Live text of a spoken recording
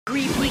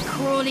Creepy,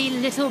 crawly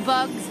little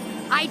bugs.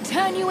 I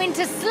turn you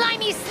into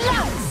slimy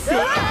slugs!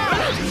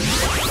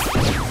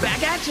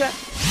 Back at ya!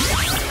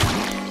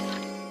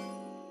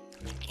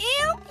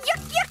 Ew!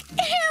 Yuck, yuck!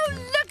 Ew!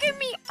 Look at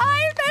me!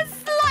 I'm a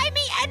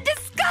slimy and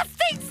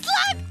disgusting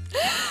slug!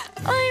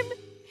 I'm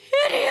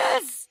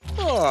hideous!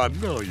 Oh,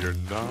 no, you're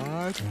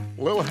not.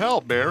 Little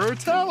help, Mirror.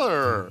 Tell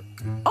her.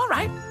 All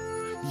right.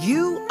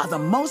 You are the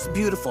most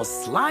beautiful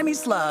slimy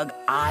slug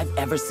I've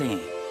ever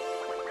seen.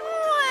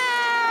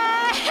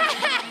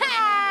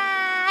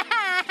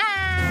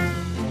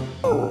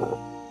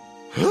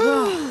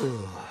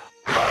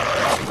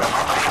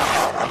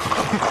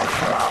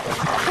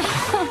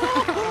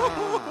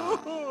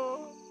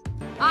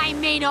 I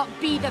may not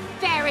be the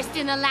fairest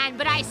in the land,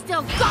 but I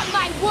still got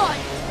my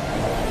wand!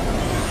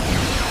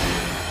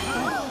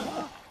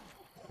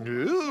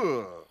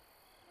 Ew.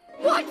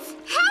 What's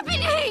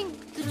happening?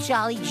 The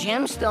Jolly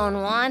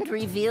Gemstone wand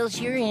reveals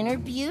your inner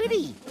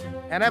beauty.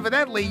 And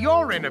evidently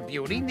your inner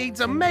beauty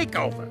needs a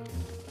makeover.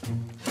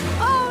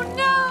 Oh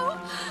no!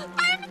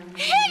 I'm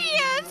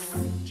hideous!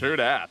 True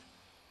that.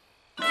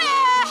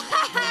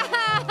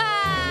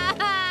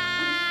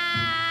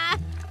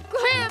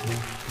 Grim,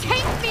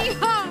 take me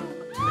home!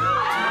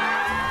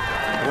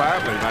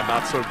 Gladly, my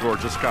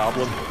not-so-gorgeous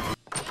goblin.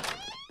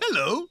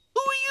 Hello, who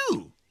are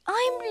you?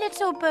 I'm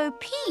Little Bo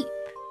Peep.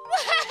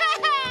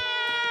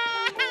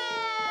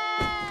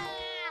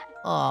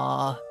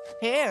 Aw,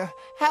 here,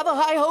 have a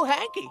hi-ho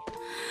hanky.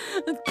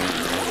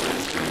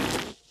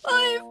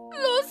 I've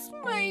lost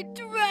my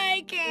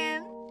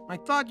dragon. I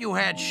thought you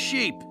had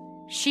sheep.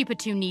 Sheep are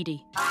too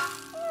needy.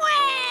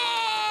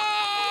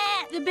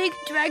 The big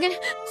dragon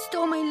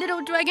stole my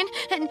little dragon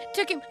and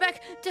took him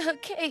back to her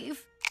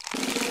cave.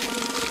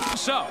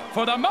 So,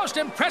 for the most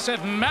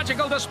impressive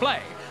magical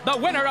display, the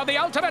winner of the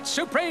Ultimate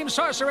Supreme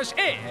Sorceress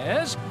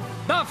is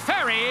the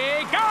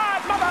Fairy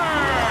Godmother!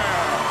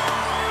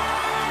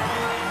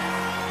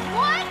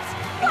 What?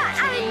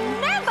 I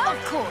never!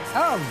 Of course.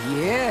 Oh,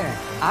 yeah,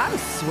 I'm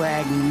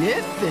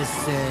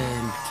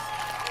swagnificent.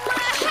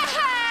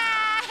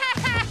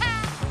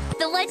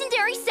 The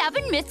legendary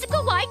 7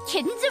 mystical white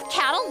kittens of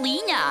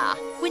Catalina.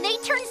 When they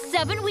turn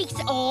 7 weeks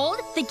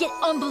old, they get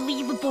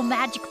unbelievable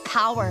magic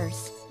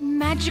powers.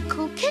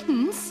 Magical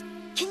kittens?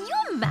 Can you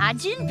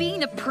imagine being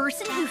the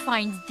person who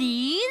finds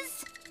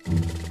these?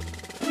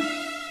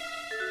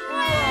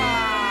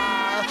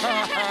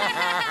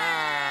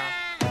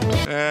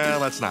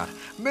 Let's not.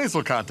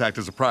 Nasal contact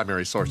is a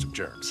primary source of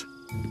germs.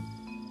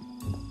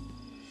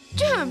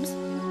 Germs?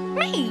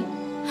 Me?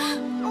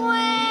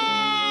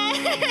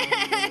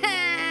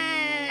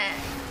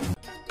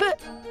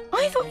 But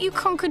I thought you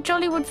conquered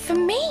Jollywood for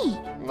me.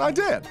 I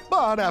did,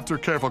 but after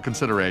careful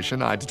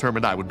consideration, I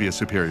determined I would be a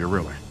superior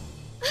ruler.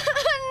 No!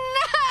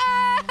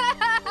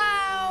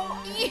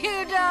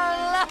 You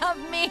don't love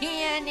me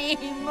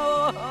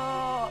anymore.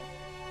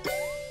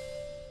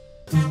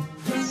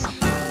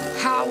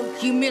 How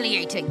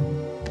humiliating.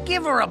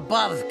 Give her a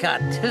buzz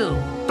cut, too.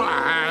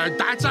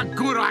 That's a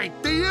good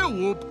idea,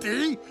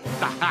 Whoopty.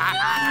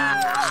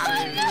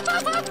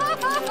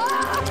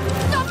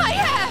 Not my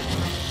hair!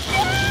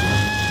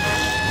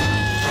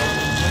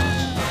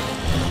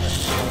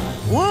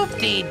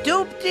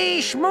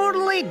 Whoopty-doopty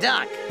schmoodly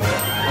duck.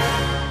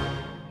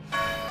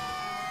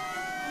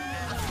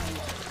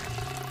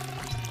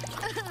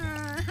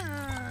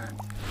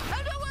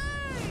 Out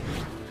away!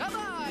 Come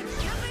on,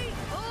 Jimmy!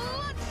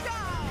 Let's go!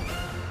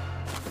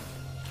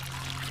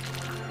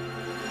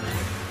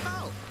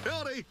 Oh,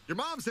 Hildy, your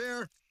mom's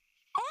here.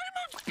 I'm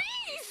a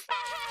beast!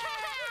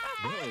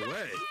 No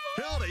way.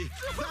 Hildy,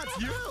 that's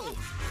you.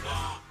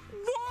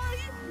 Why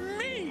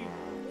me?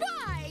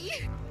 Why?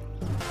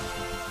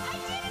 I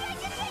did it!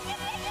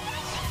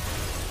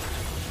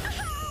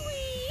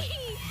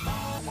 Howie!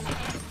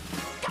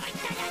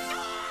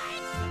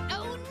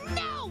 Oh,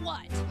 now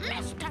what?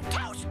 Mr.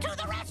 Toast to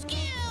the rescue!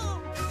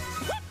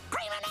 Whip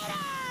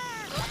Creaminator!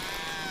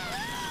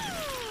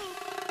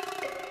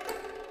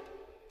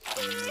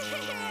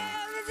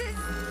 This is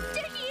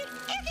sticky,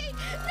 icky,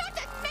 not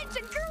to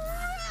mention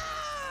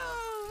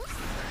gross!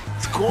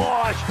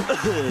 Squash!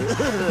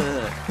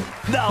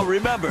 Now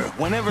remember,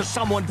 whenever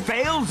someone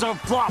fails or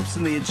flops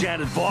in the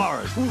Enchanted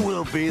Forest,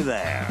 we'll be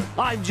there.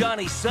 I'm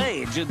Johnny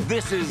Sage, and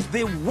this is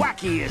the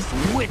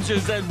wackiest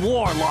witches and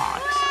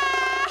warlocks.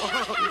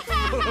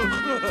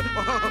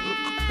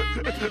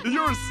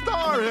 You're a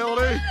star,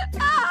 Hildy!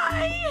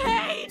 I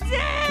hate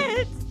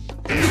it!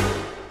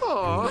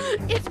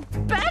 It's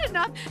bad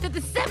enough that the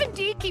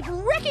 7D keep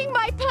wrecking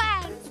my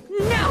plans.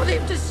 Now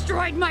they've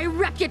destroyed my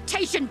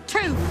reputation,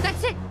 too.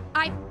 That's it.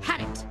 I've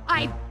had it.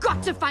 I've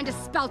got to find a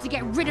spell to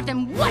get rid of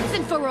them once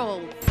and for all.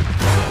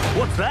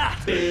 What's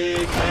that?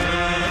 Big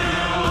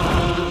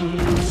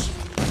hands.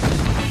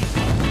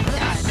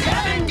 The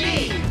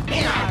 7D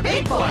in our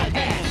big boy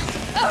pants.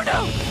 Oh,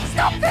 no!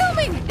 Stop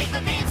filming! Big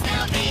boy pants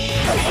now, big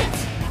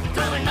pants.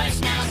 Growing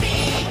much now,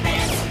 big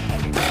pants.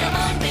 Put 'em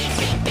on, big,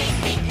 big, big,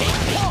 big, big,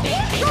 big,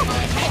 big, big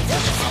boy pants.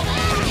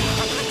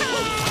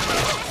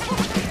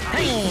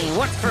 Hey,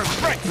 what's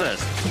for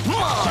breakfast.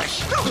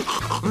 Mush!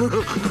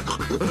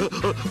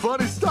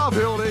 Funny stuff,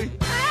 Hildy.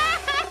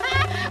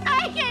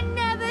 I can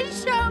never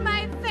show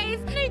my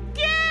face again.